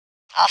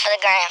All for the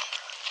gram.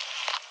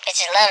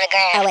 Bitches love the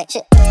gram. Oh, wait,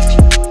 shit.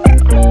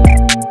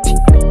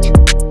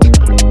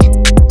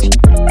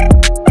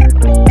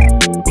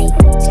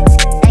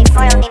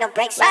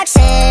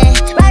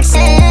 Roxanne,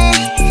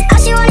 Roxanne, all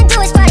she wanna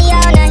do is party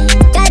all night.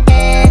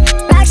 Goddamn,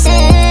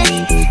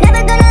 Roxanne,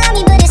 never gonna love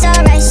me, but it's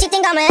alright. She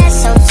think I'm an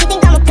asshole, she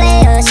think I'm a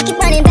player. She keep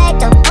running back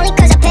though, only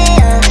cause I pay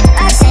her.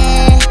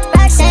 Roxanne,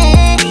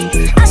 Roxanne,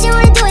 all she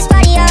wanna do is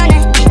party all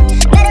night.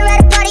 Met her at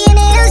a party in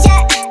the hills,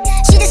 yeah.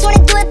 She just wanna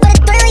do it for the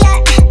thrill, yeah.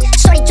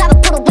 Shorty drive a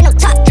poodle with no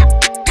top.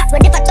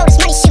 But if I throw this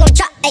money, she gon'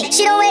 drop. Ay,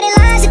 she don't wait in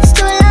lines if it's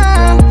too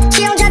long.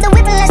 She don't drive the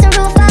whip unless the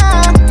roof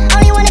off.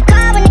 Only wanna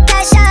car when the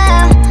cash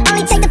out.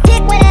 Only take the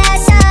pic when the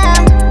ass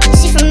out.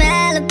 She from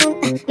Malibu,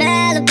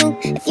 Malibu.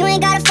 If you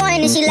ain't got a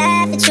foreign, then she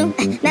laugh at you.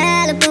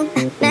 Malibu,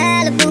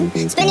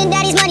 Malibu. Spending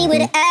daddy's money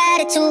with an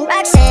attitude.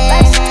 Roxanne,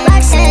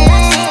 Roxanne,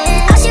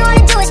 all she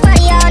wanna do is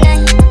party all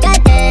night.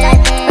 Goddamn,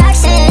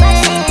 Roxanne,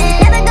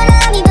 never gonna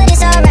love me, but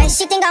it's alright.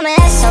 She think I'm an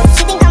asshole,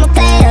 she think I'm a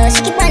player.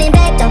 She keep running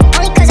back though,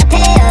 only cause I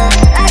pay her.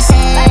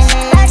 Roxanne,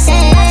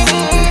 Roxanne,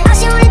 all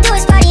she wanna do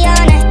is party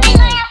all night.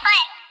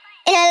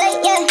 In LA,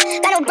 yeah,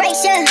 got no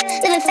brakes, yeah.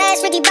 Living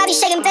fast, Ricky Bobby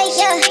shaking bait,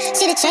 yeah.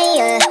 See the chain,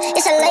 yeah,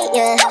 it's a late,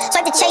 yeah.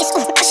 Swipe the chase,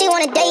 ooh, now she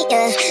wanna date,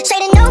 yeah.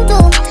 Straight in